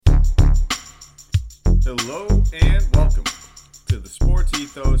Hello and welcome to the Sports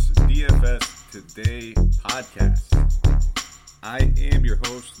Ethos DFS Today podcast. I am your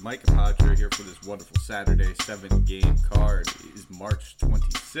host, Mike Apadre, here for this wonderful Saturday 7-game card. It is March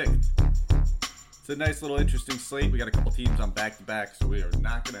 26th. It's a nice little interesting slate. We got a couple teams on back-to-back, so we are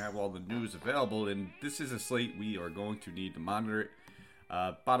not going to have all the news available, and this is a slate we are going to need to monitor it.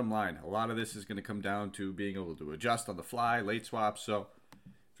 Bottom line, a lot of this is going to come down to being able to adjust on the fly, late swaps, so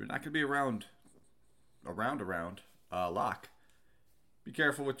if you're not going to be around lock, be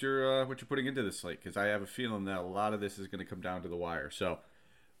careful what you're putting into this slate, because I have a feeling that a lot of this is going to come down to the wire. So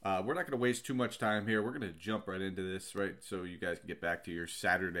we're not going to waste too much time here. We're going to jump right into this, right? So you guys can get back to your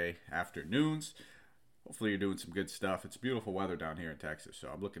Saturday afternoons. Hopefully you're doing some good stuff. It's beautiful weather down here in Texas, so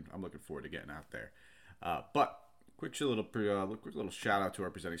I'm looking forward to getting out there. But quick little shout out to our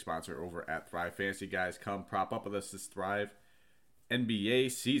presenting sponsor over at Thrive Fantasy. Guys, come prop up with us this Thrive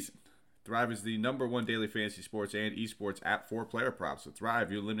NBA season. Thrive is the #1 daily fantasy sports and esports app for player props. With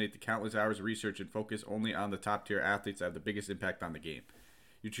Thrive, you eliminate the countless hours of research and focus only on the top-tier athletes that have the biggest impact on the game.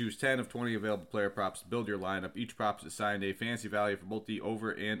 You choose 10 of 20 available player props to build your lineup. Each prop is assigned a fantasy value for both the over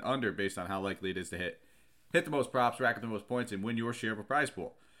and under based on how likely it is to hit. Hit the most props, rack up the most points, and win your share of a prize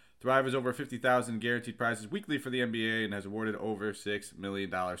pool. Thrive has over 50,000 guaranteed prizes weekly for the NBA and has awarded over $6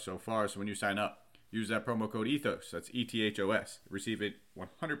 million so far. So when you sign up, use that promo code ETHOS, that's ETHOS. Receive a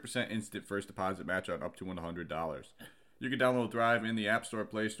 100% instant first deposit match on up to $100. You can download Thrive in the App Store,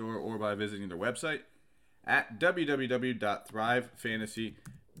 Play Store, or by visiting their website at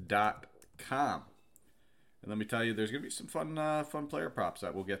www.thrivefantasy.com. And let me tell you, there's going to be some fun player props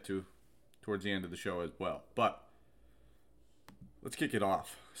that we'll get to towards the end of the show as well. But let's kick it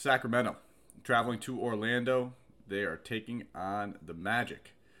off. Sacramento, traveling to Orlando. They are taking on the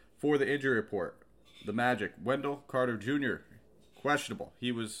Magic. For the injury report, the Magic, Wendell Carter Jr., questionable.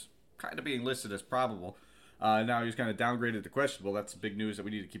 He was kind of being listed as probable. Now he's kind of downgraded to questionable. That's big news that we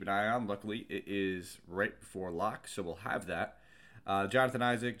need to keep an eye on. Luckily, it is right before lock, so we'll have that. Jonathan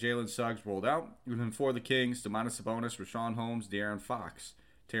Isaac, Jalen Suggs rolled out. And then for the Kings, Domantas Sabonis, Rashawn Holmes, De'Aaron Fox,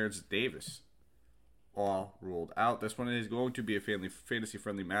 Terrence Davis, all ruled out. This one is going to be a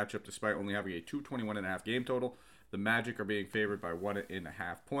fantasy-friendly matchup despite only having a 221.5 game total. The Magic are being favored by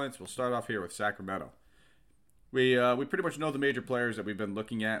 1.5 points. We'll start off here with Sacramento. We pretty much know the major players that we've been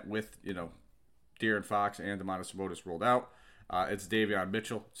looking at with, De'Aaron Fox and Domantas Sabonis rolled out. It's Davion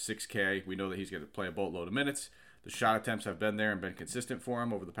Mitchell, 6K. We know that he's going to play a boatload of minutes. The shot attempts have been there and been consistent for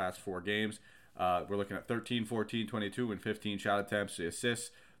him over the past 4 games. We're looking at 13, 14, 22, and 15 shot attempts. The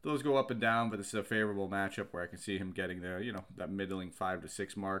assists, those go up and down, but this is a favorable matchup where I can see him getting there, that middling 5 to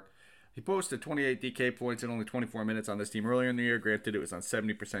 6 mark. He posted 28 DK points in only 24 minutes on this team earlier in the year. Granted, it was on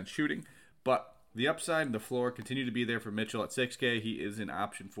 70% shooting, but the upside and the floor continue to be there for Mitchell at 6K. He is an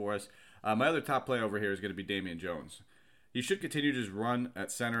option for us. My other top play over here is going to be Damian Jones. He should continue to just run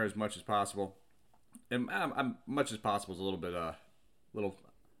at center as much as possible. And much as possible is a little bit, little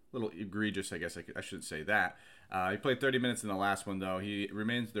egregious, I guess I shouldn't say that. He played 30 minutes in the last one, though. He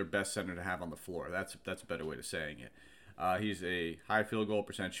remains their best center to have on the floor. That's a better way of saying it. He's a high field goal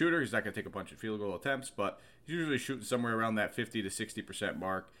percent shooter. He's not going to take a bunch of field goal attempts, but he's usually shooting somewhere around that 50 to 60%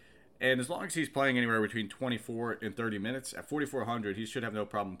 mark. And as long as he's playing anywhere between 24 and 30 minutes, at 4,400, he should have no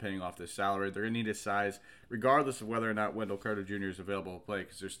problem paying off this salary. They're going to need his size, regardless of whether or not Wendell Carter Jr. is available to play,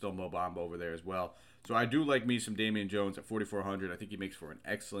 because there's still Mo Bamba over there as well. So I do like me some Damian Jones at 4,400. I think he makes for an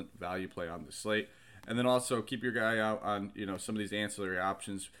excellent value play on the slate. And then also keep your guy out on some of these ancillary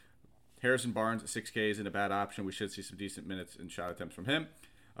options. Harrison Barnes at 6K isn't a bad option. We should see some decent minutes and shot attempts from him.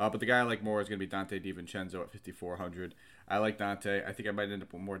 But the guy I like more is going to be Dante DiVincenzo at 5,400. I like Dante. I think I might end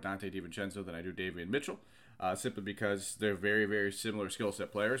up with more Dante DiVincenzo than I do Davion Mitchell, simply because they're very, very similar skill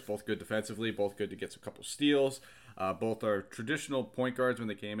set players, both good defensively, both good to get a couple steals. Both are traditional point guards when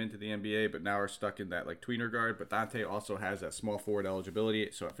they came into the NBA, but now are stuck in that tweener guard. But Dante also has that small forward eligibility,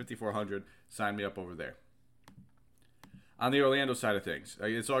 so at 5,400, sign me up over there. On the Orlando side of things,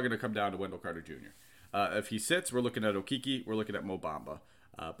 it's all going to come down to Wendell Carter Jr. If he sits, we're looking at Okeke, we're looking at Mo Bamba.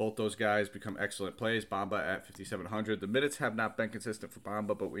 Both those guys become excellent plays. Bamba at 5,700. The minutes have not been consistent for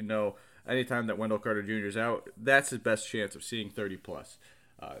Bamba, but we know anytime that Wendell Carter Jr. is out, that's his best chance of seeing 30+.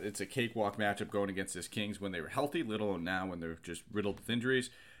 It's a cakewalk matchup going against this Kings when they were healthy, let alone now when they're just riddled with injuries.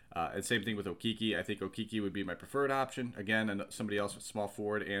 And same thing with Okeke. I think Okeke would be my preferred option. Again, somebody else with small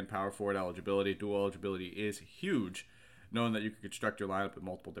forward and power forward eligibility. Dual eligibility is huge, knowing that you can construct your lineup in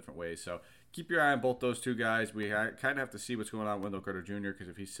multiple different ways. So keep your eye on both those two guys. We kind of have to see what's going on with Wendell Carter Jr. because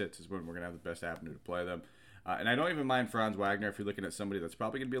if he sits is when we're going to have the best avenue to play them. And I don't even mind Franz Wagner if you're looking at somebody that's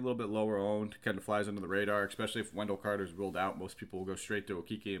probably going to be a little bit lower owned, kind of flies under the radar, especially if Wendell Carter's ruled out. Most people will go straight to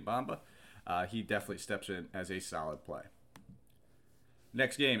Okeke and Bamba. he definitely steps in as a solid play.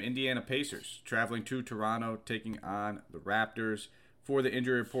 Next game, Indiana Pacers traveling to Toronto, taking on the Raptors. For the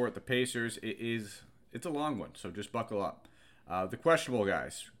injury report, the Pacers, it's a long one, so just buckle up. The questionable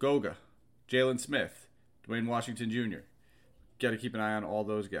guys, Goga, Jalen Smith, Dwayne Washington Jr. Got to keep an eye on all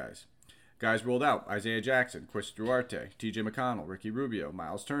those guys. Guys ruled out, Isaiah Jackson, Chris Duarte, TJ McConnell, Ricky Rubio,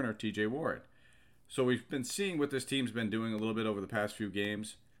 Miles Turner, TJ Warren. So we've been seeing what this team's been doing a little bit over the past few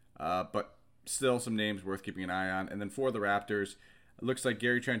games, but still some names worth keeping an eye on. And then for the Raptors, it looks like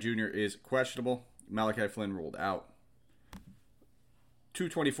Gary Trent Jr. is questionable. Malachi Flynn ruled out.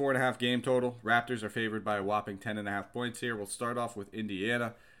 224.5 game total. Raptors are favored by a whopping 10.5 points here. We'll start off with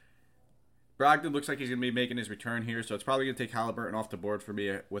Indiana. Brogdon looks like he's going to be making his return here, so it's probably going to take Halliburton off the board for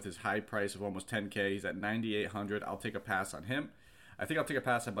me with his high price of almost $10K. He's at $9,800. I'll take a pass on him. I think I'll take a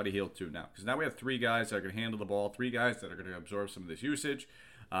pass on Buddy Hield too now, because now we have three guys that are going to handle the ball, three guys that are going to absorb some of this usage,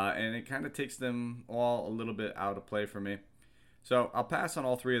 and it kind of takes them all a little bit out of play for me. So I'll pass on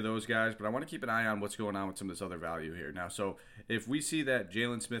all three of those guys, but I want to keep an eye on what's going on with some of this other value here. Now, so if we see that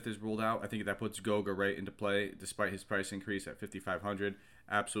Jalen Smith is ruled out, I think that puts Goga right into play, despite his price increase at $5,500.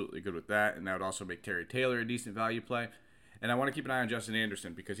 Absolutely good with that, and that would also make Terry Taylor a decent value play. And I want to keep an eye on Justin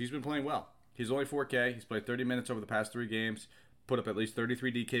Anderson because he's been playing well. He's only 4K. He's played 30 minutes over the past 3 games, put up at least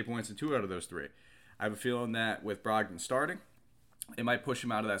 33 DK points in 2 out of those 3. I have a feeling that with Brogdon starting, it might push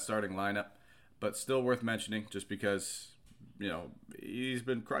him out of that starting lineup, but still worth mentioning just because, you know, he's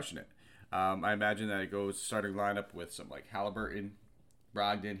been crushing it. I imagine that it goes starting lineup with some like Halliburton,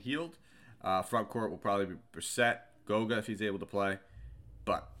 Brogdon, Hield. Front court will probably be Brissett, Goga if he's able to play,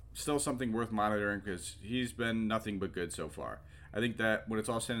 but still something worth monitoring because he's been nothing but good so far. I think that when it's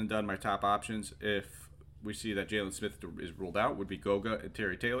all said and done, my top options, if we see that Jalen Smith is ruled out, would be Goga and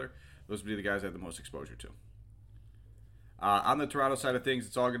Terry Taylor. Those would be the guys I have the most exposure to. On the Toronto side of things,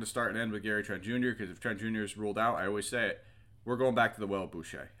 it's all going to start and end with Gary Trent Jr. because if Trent Jr. is ruled out, I always say it, we're going back to the well of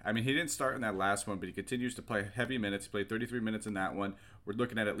Boucher. I mean, he didn't start in that last one, but he continues to play heavy minutes. He played 33 minutes in that one. We're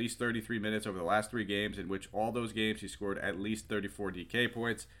looking at least 33 minutes over the last 3 games, in which all those games he scored at least 34 DK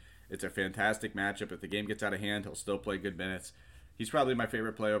points. It's a fantastic matchup. If the game gets out of hand, he'll still play good minutes. He's probably my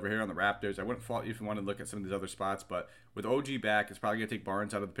favorite play over here on the Raptors. I wouldn't fault you if you want to look at some of these other spots, but with OG back, it's probably going to take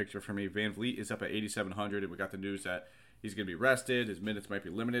Barnes out of the picture for me. Van Vliet is up at 8,700, and we got the news that he's going to be rested. His minutes might be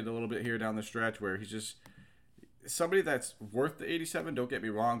limited a little bit here down the stretch, where he's just somebody that's worth the 87, don't get me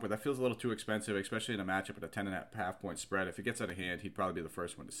wrong, but that feels a little too expensive, especially in a matchup at a 10.5 point spread. If it gets out of hand, he'd probably be the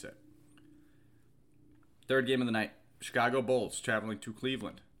first one to sit. Third game of the night, Chicago Bulls traveling to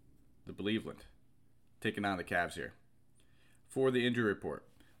Cleveland, the Believeland, taking on the Cavs here. For the injury report,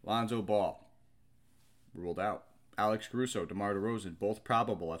 Lonzo Ball, ruled out. Alex Caruso, DeMar DeRozan, both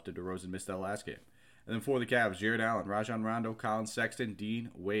probable after DeRozan missed that last game. And then for the Cavs, Jared Allen, Rajon Rondo, Colin Sexton,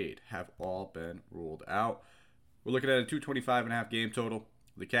 Dean Wade have all been ruled out. We're looking at a 225.5 game total.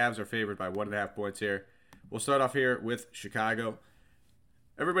 The Cavs are favored by 1.5 points here. We'll start off here with Chicago.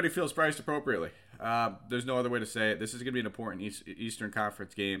 Everybody feels priced appropriately. There's no other way to say it. This is going to be an important Eastern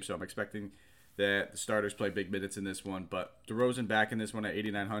Conference game, so I'm expecting that the starters play big minutes in this one. But DeRozan back in this one at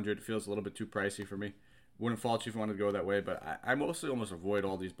 8,900 feels a little bit too pricey for me. Wouldn't fault you if you wanted to go that way, but I mostly almost avoid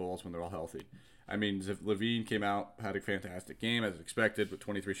all these Bulls when they're all healthy. I mean, Levine came out, had a fantastic game as expected with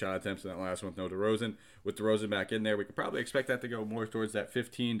 23 shot attempts in that last one with no DeRozan. With DeRozan back in there, we could probably expect that to go more towards that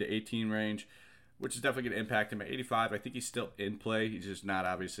 15 to 18 range, which is definitely going to impact him at 85. I think he's still in play. He's just not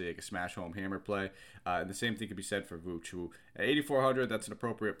obviously like a smash home hammer play. And the same thing could be said for Vooch, who at 8,400, that's an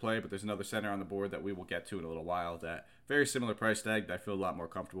appropriate play, but there's another center on the board that we will get to in a little while that very similar price tag that I feel a lot more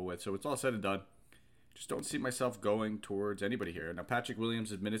comfortable with. So it's all said and done. Just don't see myself going towards anybody here. Now, Patrick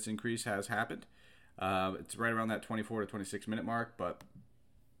Williams' minutes increase has happened. It's right around that 24 to 26 minute mark, but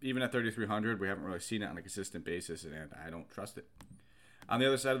even at 3,300, we haven't really seen it on a consistent basis, and I don't trust it. On the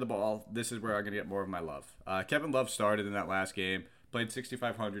other side of the ball, this is where I'm going to get more of my love. Kevin Love started in that last game, played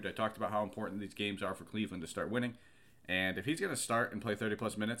 6,500. I talked about how important these games are for Cleveland to start winning. And if he's going to start and play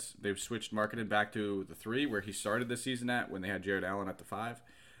 30-plus minutes, they've switched Markkanen back to the 3, where he started this season at when they had Jared Allen at the 5.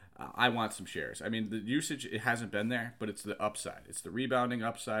 I want some shares. I mean, the usage, it hasn't been there, but it's the upside. It's the rebounding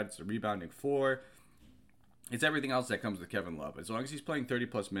upside. It's the rebounding floor. It's everything else that comes with Kevin Love. As long as he's playing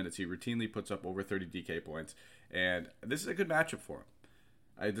 30-plus minutes, he routinely puts up over 30 DK points. And this is a good matchup for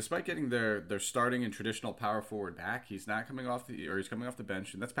him. Despite getting their starting and traditional power forward back, he's coming off the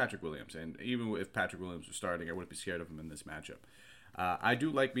bench, and that's Patrick Williams. And even if Patrick Williams was starting, I wouldn't be scared of him in this matchup. I do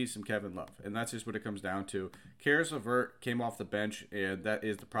like me some Kevin Love, and that's just what it comes down to. Karis LeVert came off the bench, and that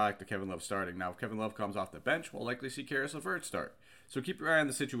is the product of Kevin Love starting. Now, if Kevin Love comes off the bench, we'll likely see Karis LeVert start. So keep your eye on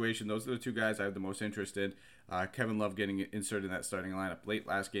the situation. Those are the two guys I have the most interest in. Kevin Love getting inserted in that starting lineup late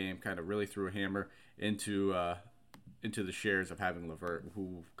last game kind of really threw a hammer into the shares of having LeVert,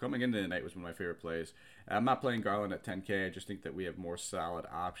 who coming into the night was one of my favorite plays. I'm not playing Garland at 10K. I just think that we have more solid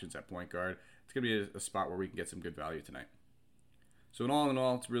options at point guard. It's going to be a spot where we can get some good value tonight. So in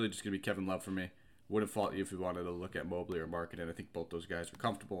all, it's really just going to be Kevin Love for me. Wouldn't fault you if you wanted to look at Mobley or Markkanen. I think both those guys are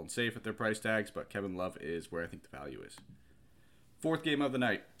comfortable and safe at their price tags, but Kevin Love is where I think the value is. Fourth game of the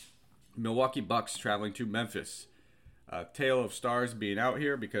night, Milwaukee Bucks traveling to Memphis. Tale of stars being out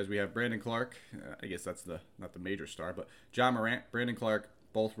here because we have Brandon Clark. I guess that's not the major star, but Ja Morant, Brandon Clark,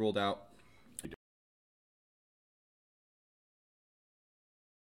 both ruled out.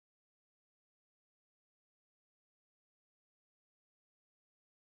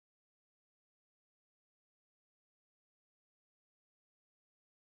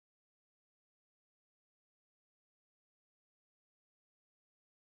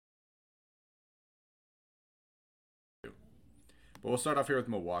 But we'll start off here with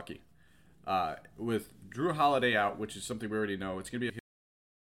Milwaukee. With Drew Holiday out, which is something we already know, it's going to be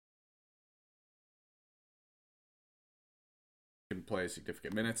can play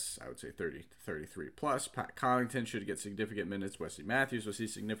significant minutes. I would say 30 to 33 plus. Pat Connaughton should get significant minutes. Wesley Matthews will see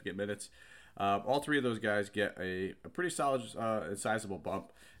significant minutes. All three of those guys get a pretty solid and sizable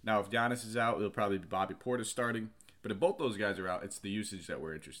bump. Now, if Giannis is out, it'll probably be Bobby Portis starting. But if both those guys are out, it's the usage that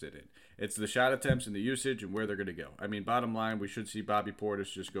we're interested in. It's the shot attempts and the usage and where they're going to go. I mean, bottom line, we should see Bobby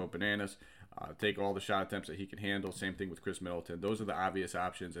Portis just go bananas, take all the shot attempts that he can handle. Same thing with Chris Middleton. Those are the obvious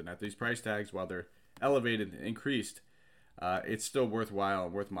options. And at these price tags, while they're elevated and increased, it's still worthwhile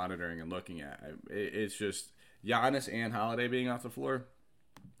and worth monitoring and looking at. It's just Giannis and Holiday being off the floor.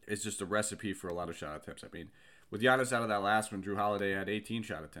 It's just a recipe for a lot of shot attempts. I mean, with Giannis out of that last one, Drew Holiday had 18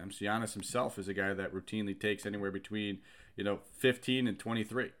 shot attempts. Giannis himself is a guy that routinely takes anywhere between 15 and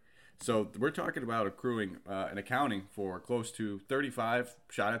 23. So we're talking about accruing and accounting for close to 35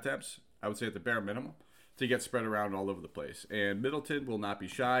 shot attempts, I would say at the bare minimum, to get spread around all over the place. And Middleton will not be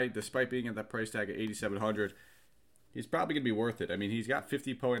shy, despite being at that price tag at 8,700. He's probably going to be worth it. I mean, he's got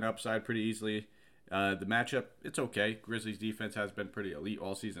 50-point upside pretty easily. The matchup, it's okay. Grizzlies defense has been pretty elite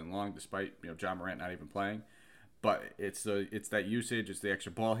all season long, despite Ja Morant not even playing. But it's that usage, it's the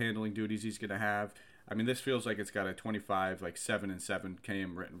extra ball handling duties he's going to have. I mean, this feels like it's got a 25, 7 and 7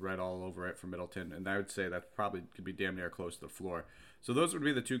 KM written red all over it for Middleton, and I would say that probably could be damn near close to the floor. So those would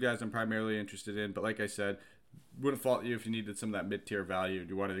be the two guys I'm primarily interested in. But like I said, wouldn't fault you if you needed some of that mid-tier value.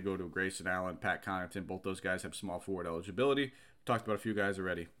 You wanted to go to Grayson Allen, Pat Connaughton. Both those guys have small forward eligibility. Talked about a few guys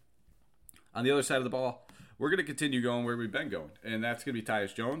already. On the other side of the ball, we're going to continue going where we've been going, and that's going to be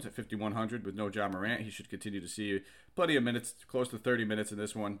Tyus Jones at 5,100 with no Ja Morant. He should continue to see plenty of minutes, close to 30 minutes in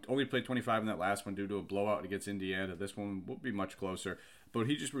this one. Only played 25 in that last one due to a blowout against Indiana. This one will be much closer, but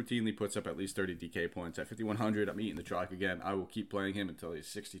he just routinely puts up at least 30 DK points. At 5,100, I'm eating the chalk again. I will keep playing him until he's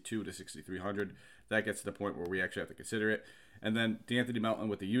 62 to 6,300. That gets to the point where we actually have to consider it. And then D'Anthony Melton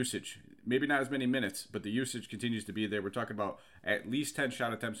with the usage. Maybe not as many minutes, but the usage continues to be there. We're talking about at least 10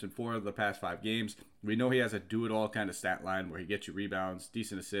 shot attempts in 4 of the past 5 games. We know he has a do-it-all kind of stat line where he gets you rebounds,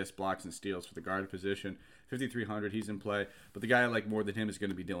 decent assists, blocks, and steals for the guard position. 5,300, he's in play. But the guy I like more than him is going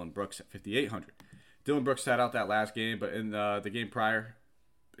to be Dillon Brooks at 5,800. Dillon Brooks sat out that last game, but in the game prior,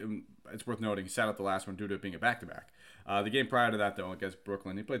 it's worth noting, he sat out the last one due to it being a back-to-back. The game prior to that, though, against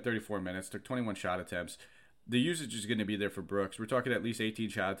Brooklyn, he played 34 minutes, took 21 shot attempts. The usage is going to be there for Brooks. We're talking at least 18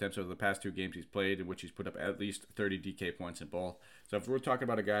 shot attempts over the past 2 games he's played, in which he's put up at least 30 DK points in both. So if we're talking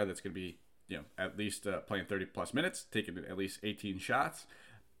about a guy that's going to be, at least playing 30-plus minutes, taking at least 18 shots,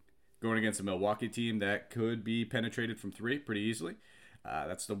 going against a Milwaukee team that could be penetrated from 3 pretty easily,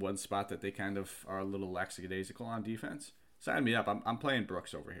 that's the one spot that they kind of are a little lackadaisical on defense. Sign me up. I'm playing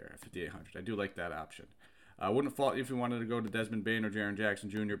Brooks over here at 5,800. I do like that option. I wouldn't fault you if you wanted to go to Desmond Bane or Jaren Jackson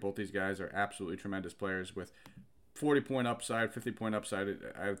Jr. Both these guys are absolutely tremendous players with 40-point upside, 50-point upside.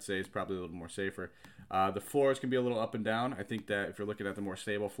 I would say is probably a little more safer. The floors can be a little up and down. I think that if you're looking at the more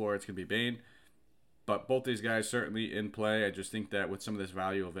stable floor, it's going to be Bane. But both these guys certainly in play. I just think that with some of this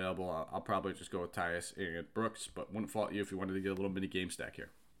value available, I'll probably just go with Tyus and Brooks. But wouldn't fault you if you wanted to get a little mini game stack here.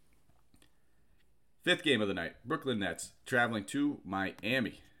 5th game of the night, Brooklyn Nets traveling to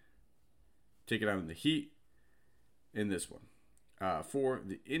Miami. Taking on the Heat in this one. For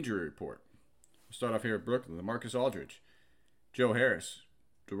the injury report, we'll start off here at Brooklyn. LaMarcus Aldridge, Joe Harris,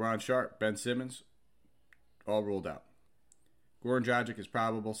 Duron Sharp, Ben Simmons, all ruled out. Goran Dragic is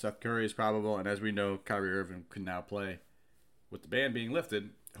probable, Seth Curry is probable, and as we know, Kyrie Irving can now play with the ban being lifted,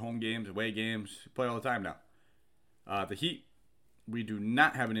 home games, away games, you play all the time now. The Heat, we do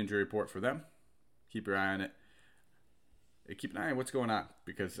not have an injury report for them. Keep your eye on it. Keep an eye on what's going on,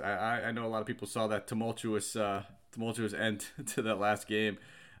 because I know a lot of people saw that tumultuous end to that last game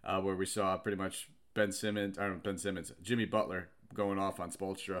where we saw pretty much Jimmy Butler going off on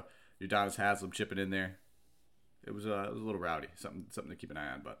Spoelstra, Udonis Haslem chipping in there. It was a little rowdy, something to keep an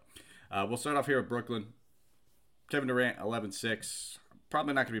eye on. But we'll start off here with Brooklyn. Kevin Durant, 11-6.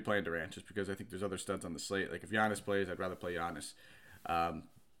 Probably not going to be playing Durant just because I think there's other studs on the slate. Like if Giannis plays, I'd rather play Giannis.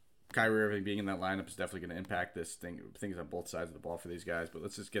 Kyrie Irving being in that lineup is definitely going to impact things on both sides of the ball for these guys. But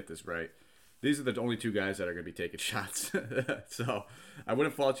let's just get this right. These are the only two guys that are going to be taking shots. So I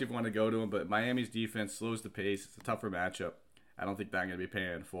wouldn't fault you if you want to go to them, but Miami's defense slows the pace. It's a tougher matchup. I don't think that I'm going to be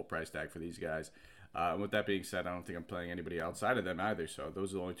paying a full price tag for these guys. And with that being said, I don't think I'm playing anybody outside of them either. So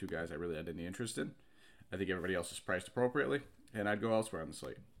those are the only two guys I really had any interest in. I think everybody else is priced appropriately, and I'd go elsewhere on the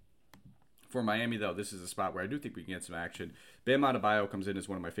slate. For Miami, though, this is a spot where I do think we can get some action. Bam Adebayo comes in as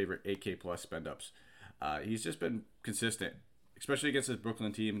one of my favorite 8K plus spend-ups. He's just been consistent, especially against this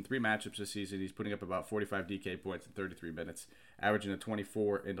Brooklyn team. In 3 matchups this season, he's putting up about 45 DK points in 33 minutes, averaging a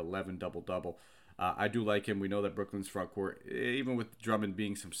 24 and 11 double-double. I do like him. We know that Brooklyn's front court, even with Drummond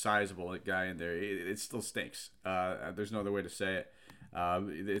being some sizable guy in there, it still stinks. There's no other way to say it.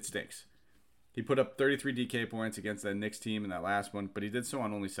 It stinks. He put up 33 DK points against that Knicks team in that last one, but he did so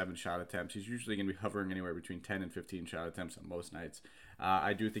on only 7 shot attempts. He's usually going to be hovering anywhere between 10 and 15 shot attempts on most nights.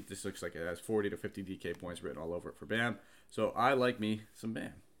 I do think this looks like it has 40 to 50 DK points written all over it for Bam. So I like me some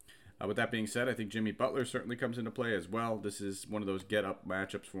Bam. With that being said, I think Jimmy Butler certainly comes into play as well. This is one of those get-up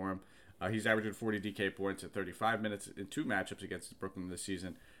matchups for him. He's averaging 40 DK points in 35 minutes in 2 matchups against Brooklyn this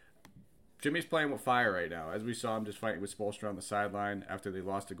season. Jimmy's playing with fire right now. As we saw him just fighting with Spoelstra on the sideline after they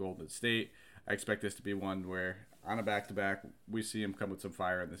lost to Golden State. I expect this to be one where, on a back-to-back, we see him come with some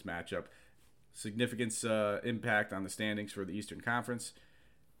fire in this matchup. Significant impact on the standings for the Eastern Conference.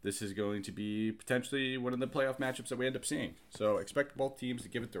 This is going to be potentially one of the playoff matchups that we end up seeing. So expect both teams to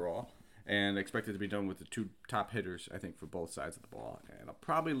give it their all, and expect it to be done with the 2 top hitters, I think, for both sides of the ball. And I'll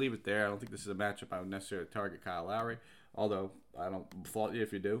probably leave it there. I don't think this is a matchup I would necessarily target Kyle Lowry, although I don't fault you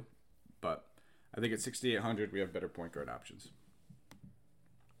if you do. But I think at 6,800, we have better point guard options.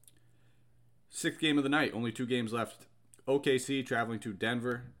 6th game of the night, only 2 games left. OKC traveling to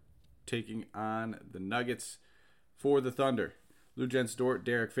Denver, taking on the Nuggets. For the Thunder, Lou Gents Dort,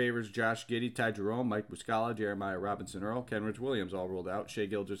 Derek Favors, Josh Giddey, Ty Jerome, Mike Muscala, Jeremiah Robinson Earl, Kenrich Williams all ruled out. Shai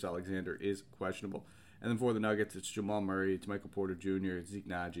Gilgeous-Alexander is questionable. And then for the Nuggets, it's Jamal Murray, it's Michael Porter Jr., it's Zeke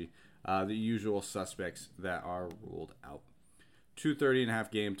Naji, the usual suspects that are ruled out.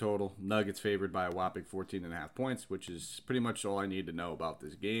 230.5 game total. Nuggets favored by a whopping 14.5 points, which is pretty much all I need to know about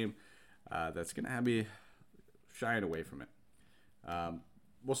this game. That's going to have me shying away from it.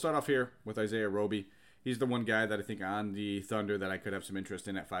 We'll start off here with Isaiah Roby. He's the one guy that I think on the Thunder that I could have some interest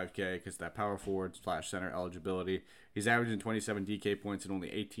in at 5K because that power forward / center eligibility. He's averaging 27 DK points in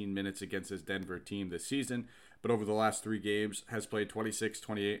only 18 minutes against his Denver team this season, but over the last 3 games has played 26,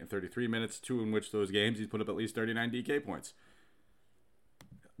 28, and 33 minutes, 2 in which those games he's put up at least 39 DK points.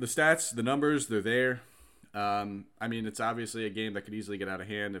 The stats, the numbers, they're there. I mean, it's obviously a game that could easily get out of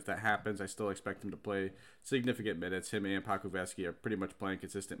hand. If that happens, I still expect him to play significant minutes. Him and Pakuveski are pretty much playing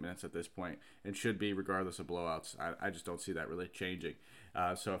consistent minutes at this point and should be regardless of blowouts. I just don't see that really changing.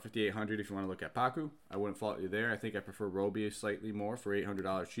 So 5,800 if you want to look at Paku. I wouldn't fault you there. I think I prefer Roby slightly more for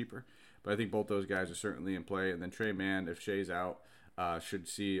 $800 cheaper. But I think both those guys are certainly in play. And then Trey Mann, if Shai's out, should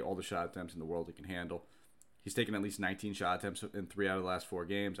see all the shot attempts in the world he can handle. He's taken at least 19 shot attempts in 3 out of the last 4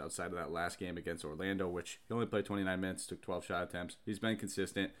 games outside of that last game against Orlando, which he only played 29 minutes, took 12 shot attempts. He's been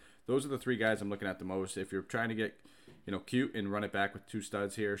consistent. Those are the 3 guys I'm looking at the most. If you're trying to get, cute and run it back with 2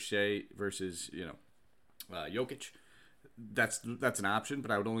 studs here, Shai versus, Jokic, that's an option,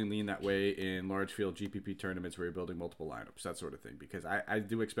 but I would only lean that way in large field GPP tournaments where you're building multiple lineups, that sort of thing, because I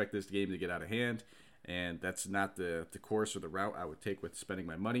do expect this game to get out of hand. And that's not the course or the route I would take with spending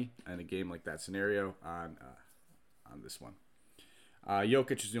my money in a game like that scenario on this one.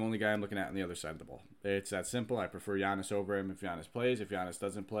 Jokic is the only guy I'm looking at on the other side of the ball. It's that simple. I prefer Giannis over him if Giannis plays. If Giannis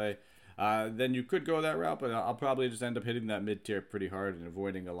doesn't play, then you could go that route, but I'll probably just end up hitting that mid-tier pretty hard and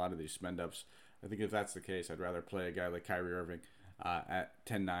avoiding a lot of these spend-ups. I think if that's the case, I'd rather play a guy like Kyrie Irving at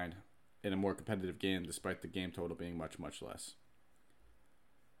 10-9 in a more competitive game, despite the game total being much, much less.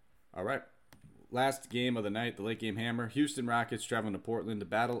 All right. Last game of the night, the late game hammer. Houston Rockets traveling to Portland, the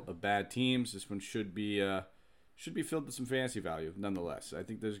battle of bad teams. This one should be filled with some fantasy value, nonetheless. I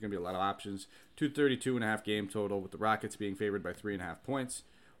think there's going to be a lot of options. 232.5 game total, with the Rockets being favored by 3.5 points.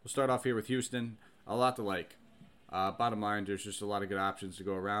 We'll start off here with Houston. A lot to like. Bottom line, there's just a lot of good options to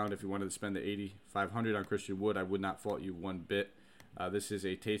go around. If you wanted to spend the $8,500 on Christian Wood, I would not fault you one bit. This is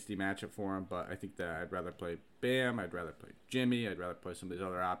a tasty matchup for him, but I think that I'd rather play Bam, I'd rather play Jimmy, I'd rather play some of these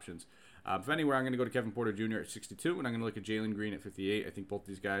other options. If anywhere, I'm going to go to Kevin Porter Jr. at 62, and I'm going to look at Jalen Green at 58. I think both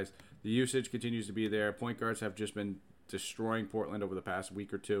these guys, the usage continues to be there. Point guards have just been destroying Portland over the past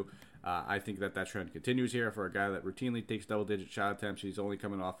week or two. I think that trend continues here for a guy that routinely takes double-digit shot attempts. He's only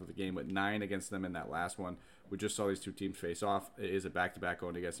coming off of a game with 9 against them in that last one. We just saw these two teams face off. It is a back-to-back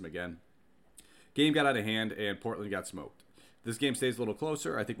going against them again. Game got out of hand, and Portland got smoked. This game stays a little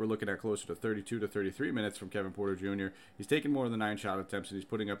closer. I think we're looking at closer to 32 to 33 minutes from Kevin Porter Jr. He's taking more than 9 shot attempts, and he's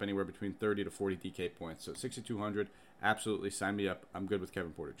putting up anywhere between 30 to 40 DK points. So 6,200, absolutely sign me up. I'm good with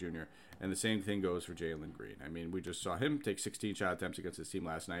Kevin Porter Jr. And the same thing goes for Jalen Green. I mean, we just saw him take 16 shot attempts against his team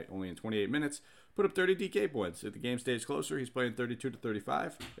last night, only in 28 minutes, put up 30 DK points. If the game stays closer, he's playing 32 to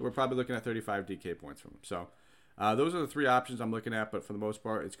 35, and we're probably looking at 35 DK points from him. So those are the 3 options I'm looking at, but for the most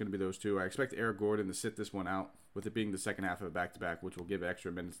part, it's going to be those 2. I expect Eric Gordon to sit this one out, with it being the second half of a back-to-back, which will give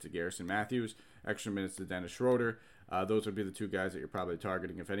extra minutes to Garrison Matthews, extra minutes to Dennis Schroeder. Those would be the 2 guys that you're probably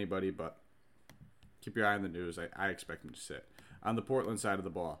targeting, if anybody, but keep your eye on the news. I expect them to sit. On the Portland side of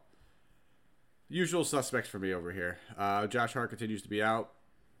the ball, usual suspects for me over here. Josh Hart continues to be out.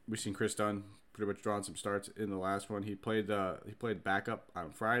 We've seen Chris Dunn pretty much drawing some starts in the last one. He played backup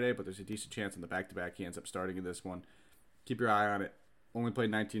on Friday, but there's a decent chance in the back-to-back he ends up starting in this one. Keep your eye on it. Only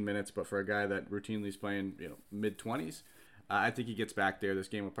played 19 minutes, but for a guy that routinely is playing, mid-20s, I think he gets back there. This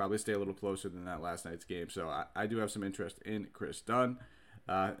game will probably stay a little closer than that last night's game. So I do have some interest in Chris Dunn.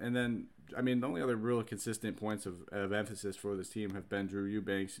 And then, the only other real consistent points of emphasis for this team have been Drew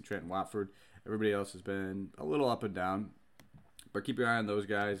Eubanks and Trenton Watford. Everybody else has been a little up and down. But keep your eye on those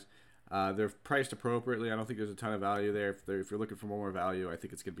guys. They're priced appropriately. I don't think there's a ton of value there. If you're looking for more value, I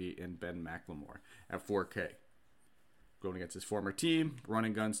think it's going to be in Ben McLemore at 4K. Going against his former team,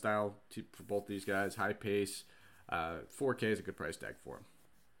 running gun style for both these guys, high pace. 4K is a good price tag for him.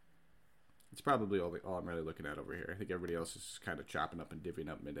 It's probably all I'm really looking at over here. I think everybody else is kind of chopping up and divvying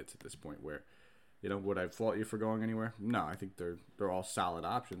up minutes at this point where, would I fault you for going anywhere? No, I think they're all solid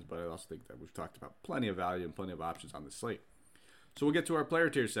options, but I also think that we've talked about plenty of value and plenty of options on the slate. So we'll get to our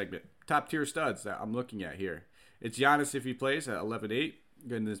player tier segment. Top tier studs that I'm looking at here. It's Giannis if he plays at 11-8.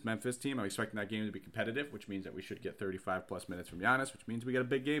 In this Memphis team, I'm expecting that game to be competitive, which means that we should get 35-plus minutes from Giannis, which means we get a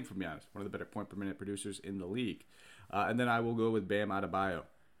big game from Giannis, one of the better point-per-minute producers in the league. And then I will go with Bam Adebayo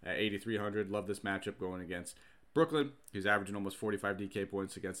at 8,300. Love this matchup going against Brooklyn. He's averaging almost 45 DK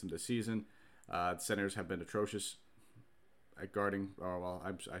points against them this season. The centers have been atrocious at guarding. Oh, well,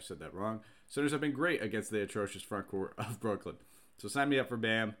 I said that wrong. Centers have been great against the atrocious front court of Brooklyn. So sign me up for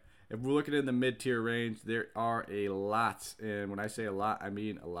Bam. If we're looking in the mid-tier range, there are a lot, and when I say a lot, I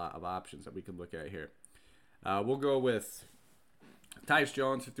mean a lot of options that we can look at here. We'll go with Tyus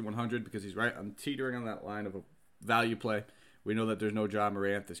Jones, 5,100, because he's right. I'm teetering on that line of a value play. We know that there's no Ja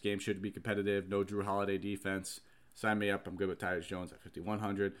Morant. This game should be competitive. No Drew Holiday defense. Sign me up. I'm good with Tyus Jones at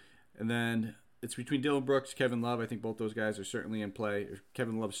 5,100. And then it's between Dillon Brooks, Kevin Love. I think both those guys are certainly in play. If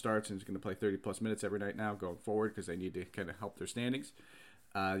Kevin Love starts and is going to play 30-plus minutes every night now going forward because they need to kind of help their standings.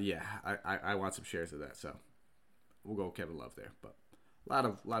 I want some shares of that, so we'll go with Kevin Love there. But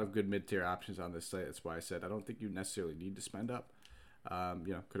a lot of good mid-tier options on this site. That's why I said I don't think you necessarily need to spend up.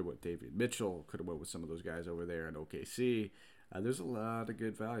 Could have went Davion Mitchell, could have went with some of those guys over there in OKC. There's a lot of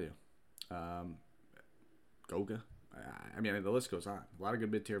good value. Goga. The list goes on. A lot of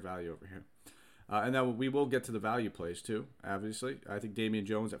good mid-tier value over here. And then we will get to the value plays too, obviously. I think Damian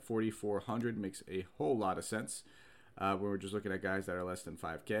Jones at 4,400 makes a whole lot of sense. When we're just looking at guys that are less than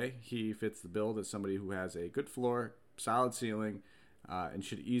 5K. He fits the build as somebody who has a good floor, solid ceiling, and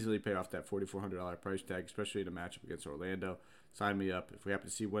should easily pay off that $4,400 price tag, especially in a matchup against Orlando. Sign me up. If we happen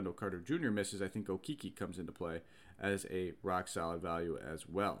to see Wendell Carter Jr. misses, I think Okiki comes into play as a rock-solid value as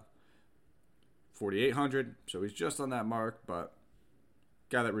well. 4,800, so he's just on that mark, but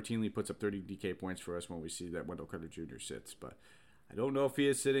guy that routinely puts up 30 DK points for us when we see that Wendell Carter Jr. sits. But I don't know if he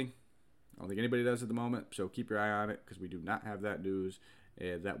is sitting. I don't think anybody does at the moment, so keep your eye on it because we do not have that news,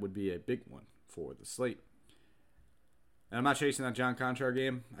 and that would be a big one for the slate. And I'm not chasing that John Conchar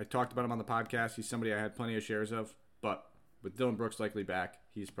game. I talked about him on the podcast. He's somebody I had plenty of shares of, but with Dillon Brooks likely back,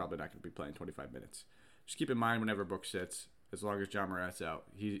 he's probably not going to be playing 25 minutes. Just keep in mind whenever Brooks sits, as long as Ja Morant's out,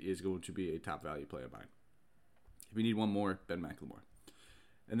 he is going to be a top value play of mine. If we need one more, Ben McLemore.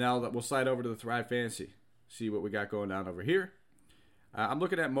 And now we'll slide over to the Thrive Fantasy, see what we got going on over here. I'm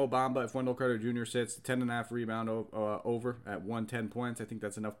looking at Mo Bamba. If Wendell Carter Jr. sits, 10.5 rebound over at 110 points. I think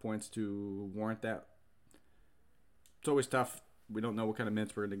that's enough points to warrant that. It's always tough We don't know what kind of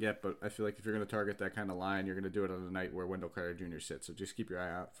mints we're going to get, but I feel like if you're going to target that kind of line, you're going to do it on the night where Wendell Carter Jr. sits. So just keep your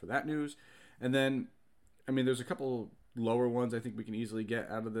eye out for that news. And then, I mean, there's a couple lower ones I think we can easily get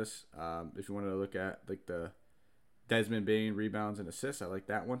out of this. If you want to look at like the Desmond Bane rebounds and assists, I like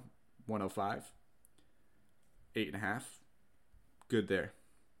that one. 105. 8.5. Good there.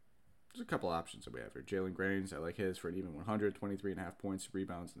 There's a couple options that we have here. Jalen Grains, I like his for an even 100, 23.5 points,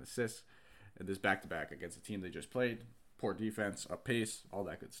 rebounds, and assists. And this back-to-back against the team they just played. Poor defense, up pace, all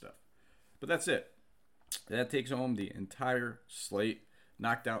that good stuff. But that's it. That takes home the entire slate.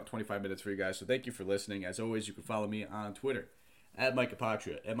 Knocked out 25 minutes for you guys. So thank you for listening. As always, you can follow me on Twitter at Mike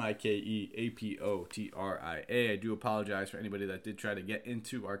Apotria, MikeApotria. I do apologize for anybody that did try to get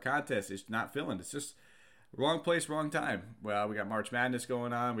into our contest. It's not filling. It's just wrong place, wrong time. Well, we got March Madness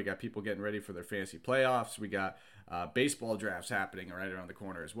going on. We got people getting ready for their fantasy playoffs. We got baseball drafts happening right around the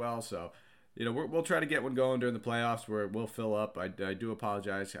corner as well. So, you know, we'll try to get one going during the playoffs where we'll fill up. I do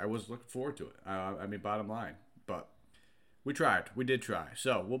apologize. I was looking forward to it. I mean, bottom line. But we tried. We did try.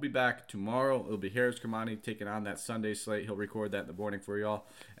 So we'll be back tomorrow. It'll be Harris Kermani taking on that Sunday slate. He'll record that in the morning for y'all.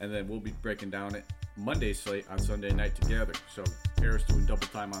 And then we'll be breaking down it Monday slate on Sunday night together. So Harris doing double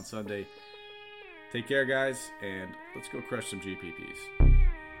time on Sunday. Take care, guys, and let's go crush some GPPs.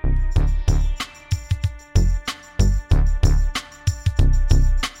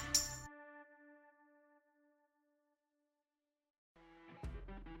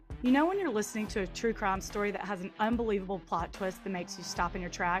 You know when you're listening to a true crime story that has an unbelievable plot twist that makes you stop in your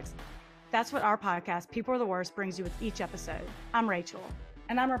tracks? That's what our podcast, People Are the Worst, brings you with each episode. I'm Rachel.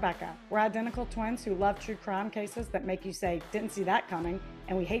 And I'm Rebecca. We're identical twins who love true crime cases that make you say, didn't see that coming,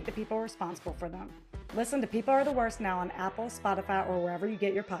 and we hate the people responsible for them. Listen to People Are the Worst now on Apple, Spotify, or wherever you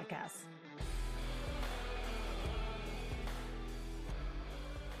get your podcasts.